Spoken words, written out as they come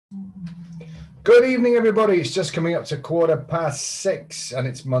Good evening, everybody. It's just coming up to 6:15, and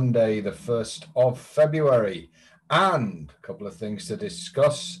it's Monday, the 1st of February. And a couple of things to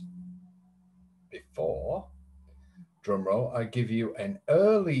discuss before, drumroll, I give you an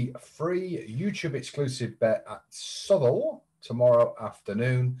early free YouTube exclusive bet at Southall tomorrow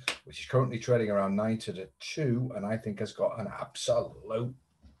afternoon, which is currently trading around 9 to 2, and I think has got an absolute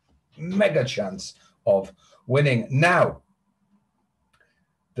mega chance of winning. Now,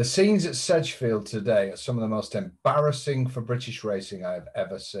 the scenes at Sedgefield today are some of the most embarrassing for British racing I have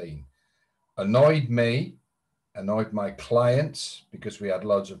ever seen. Annoyed me, annoyed my clients because we had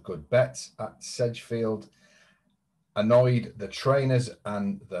loads of good bets at Sedgefield, annoyed the trainers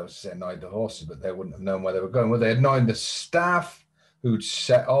and those annoyed the horses, but they wouldn't have known where they were going. Well, they annoyed the staff who'd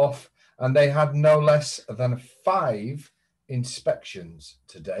set off, and they had no less than 5 inspections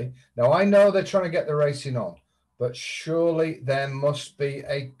today. Now, I know they're trying to get the racing on, but surely there must be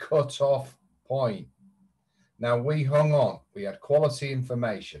a cut-off point. Now, we hung on. We had quality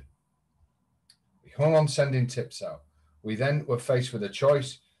information. We hung on sending tips out. We then were faced with a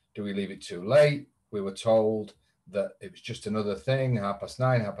choice. Do we leave it too late? We were told that it was just another thing,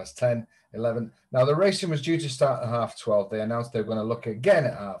 9:30, 10:30, 11. Now, the racing was due to start at 12:30. They announced they were going to look again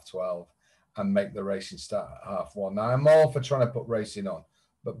at 12:30 and make the racing start at 1:30. Now, I'm all for trying to put racing on,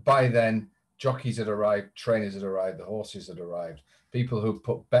 but by then, jockeys had arrived, trainers had arrived, the horses had arrived. People who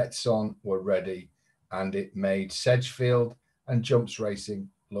put bets on were ready, and it made Sedgefield and jumps racing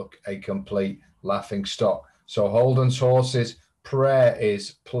look a complete laughing stock. So Holden's horses, prayer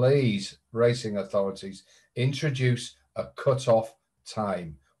is, please, racing authorities, introduce a cut-off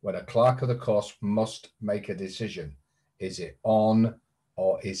time when a clerk of the course must make a decision. Is it on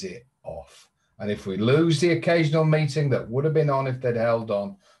or is it off? And if we lose the occasional meeting that would have been on if they'd held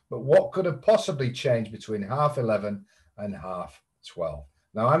on, but what could have possibly changed between 11:30 and 12:30?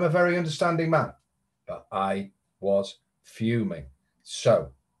 Now, I'm a very understanding man, but I was fuming.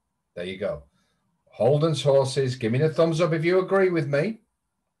 So there you go. Holden's horses, give me the thumbs up if you agree with me.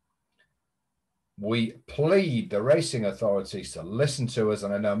 We plead the racing authorities to listen to us,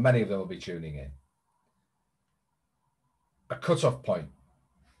 and I know many of them will be tuning in. A cut-off point.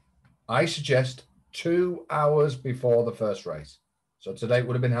 I suggest 2 hours before the first race. So today it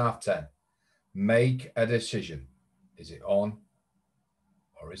would have been 10:30. Make a decision. Is it on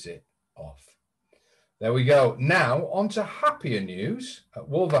or is it off? There we go. Now on to happier news. At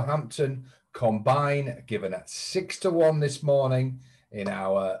Wolverhampton, Combine given at 6-1 this morning in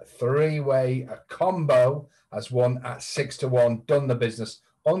our 3-way combo has won at 6-1, done the business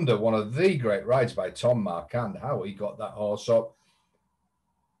under one of the great rides by Tom Marquand. How he got that horse up.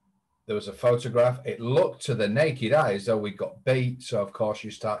 There was a photograph. It looked to the naked eye as though we got beat. So, of course,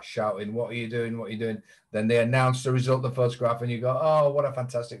 you start shouting, what are you doing? What are you doing? Then they announce the result of the photograph and you go, oh, what a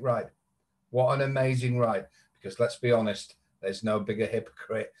fantastic ride. What an amazing ride. Because let's be honest, there's no bigger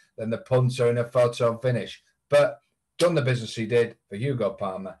hypocrite than the punter in a photo finish. But done the business he did for Hugo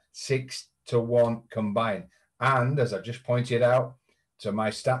Palmer, 6-1 combined. And as I've just pointed out to my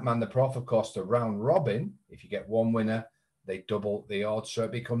stat man, the prof, of course, the round robin, if you get one winner, they double the odds, so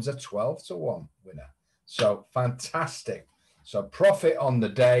it becomes a 12-1 winner. So fantastic. So profit on the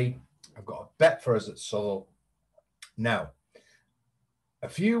day. I've got a bet for us at Southall. Now, a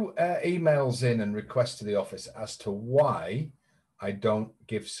few emails in and requests to the office as to why I don't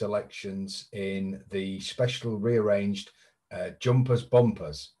give selections in the special rearranged jumpers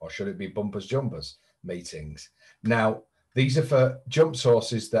bumpers, or should it be bumpers jumpers meetings. Now, these are for jump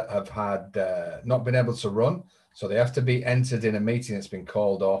horses that have had not been able to run. So they have to be entered in a meeting that's been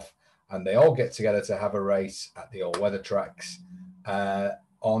called off, and they all get together to have a race at the all-weather tracks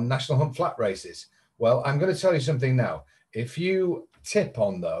on National Hunt Flat races. Well, I'm going to tell you something now. If you tip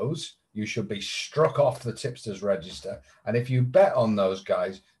on those, you should be struck off the tipsters register. And if you bet on those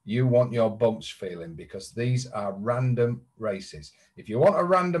guys, you want your bumps feeling, because these are random races. If you want a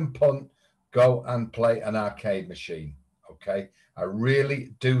random punt, go and play an arcade machine. Okay, I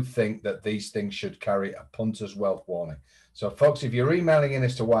really do think that these things should carry a punter's wealth warning. So, folks, if you're emailing in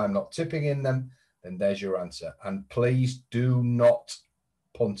as to why I'm not tipping in them, then there's your answer. And please do not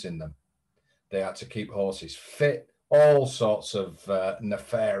punt in them. They are to keep horses fit. All sorts of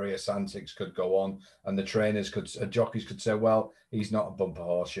nefarious antics could go on, and the trainers could, jockeys could say, well, he's not a bumper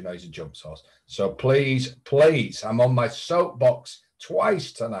horse, you know, he's a jumps horse. So please, please, I'm on my soapbox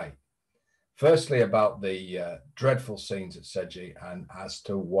twice tonight. Firstly, about the dreadful scenes at Sedgie, and as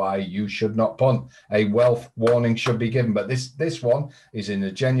to why you should not punt. A wealth warning should be given. But this one is in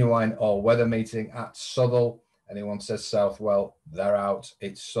a genuine all-weather meeting at Southall. Anyone says Southwell, they're out.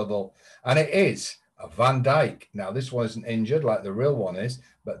 It's Southall. And it is a Van Dyke. Now, this one isn't injured like the real one is,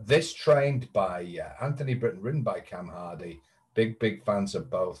 But this trained by Anthony Britton, ridden by Cam Hardy, big fans of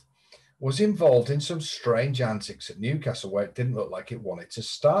both, was involved in some strange antics at Newcastle where it didn't look like it wanted to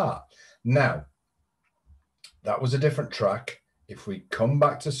start. Now, that was a different track. If we come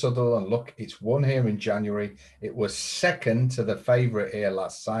back to Southwell and look, it's won here in January. It was second to the favourite here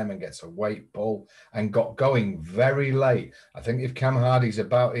last. Simon gets a weight pull and got going very late. I think if Cam Hardy's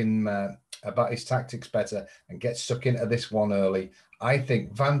about his tactics better and gets stuck into this one early, I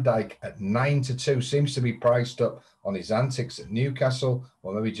think Van Dijk at 9-2 seems to be priced up on his antics at Newcastle,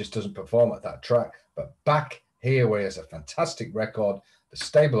 or maybe just doesn't perform at that track. But back here where he has a fantastic record, the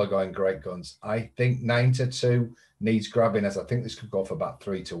stable are going great guns. I think 9-2 needs grabbing, as I think this could go for about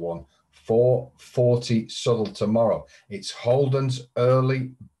 3-1. 440 Southwell tomorrow. It's Holden's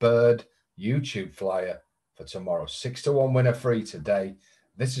early bird YouTube flyer for tomorrow. 6-1 winner free today.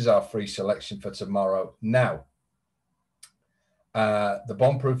 This is our free selection for tomorrow. Now, the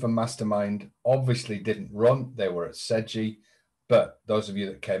Bombproof and Mastermind obviously didn't run. They were at Sedgy. But those of you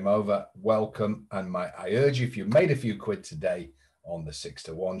that came over, welcome. And I urge you, if you made a few quid today on the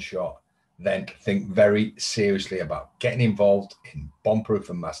 6-1 shot, then think very seriously about getting involved in Bombproof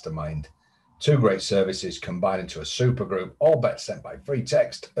and Mastermind. Two great services combined into a super group, all bets sent by free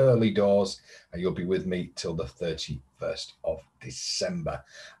text, early doors, and you'll be with me till the 31st of December.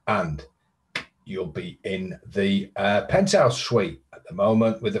 And you'll be in the penthouse suite at the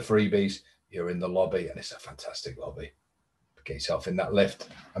moment with the freebies. You're in the lobby, and it's a fantastic lobby. Get yourself in that lift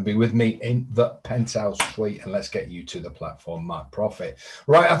and be with me in the penthouse suite, and let's get you to the platform, Mark Profit.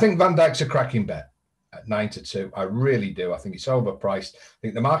 Right, I think Van Dijk's a cracking bet at 9-2. I really do. I think it's overpriced. I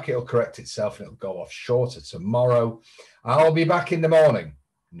think the market will correct itself and it'll go off shorter tomorrow. I'll be back in the morning.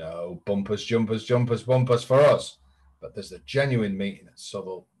 No bumpers, jumpers for us. But there's a genuine meeting at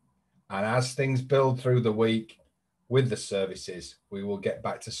Southwell. And as things build through the week with the services, we will get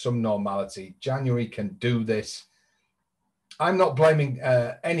back to some normality. January can do this. I'm not blaming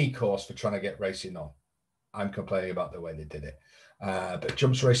any course for trying to get racing on. I'm complaining about the way they did it. But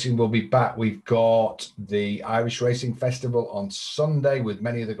Jumps Racing will be back. We've got the Irish Racing Festival on Sunday with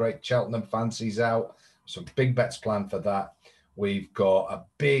many of the great Cheltenham fancies out. Some big bets planned for that. We've got a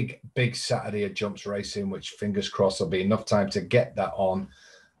big Saturday at Jumps Racing, which fingers crossed will be enough time to get that on.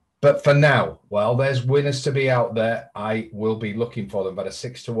 But for now, well, there's winners to be out there. I will be looking for them, but a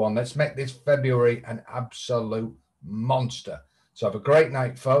 6-1. Let's make this February an absolute monster. So have a great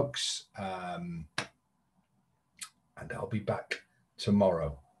night, folks. And I'll be back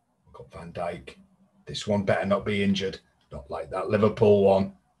tomorrow. I've got Van Dijk. This one better not be injured. Not like that Liverpool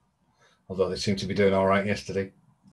one. Although they seem to be doing all right yesterday.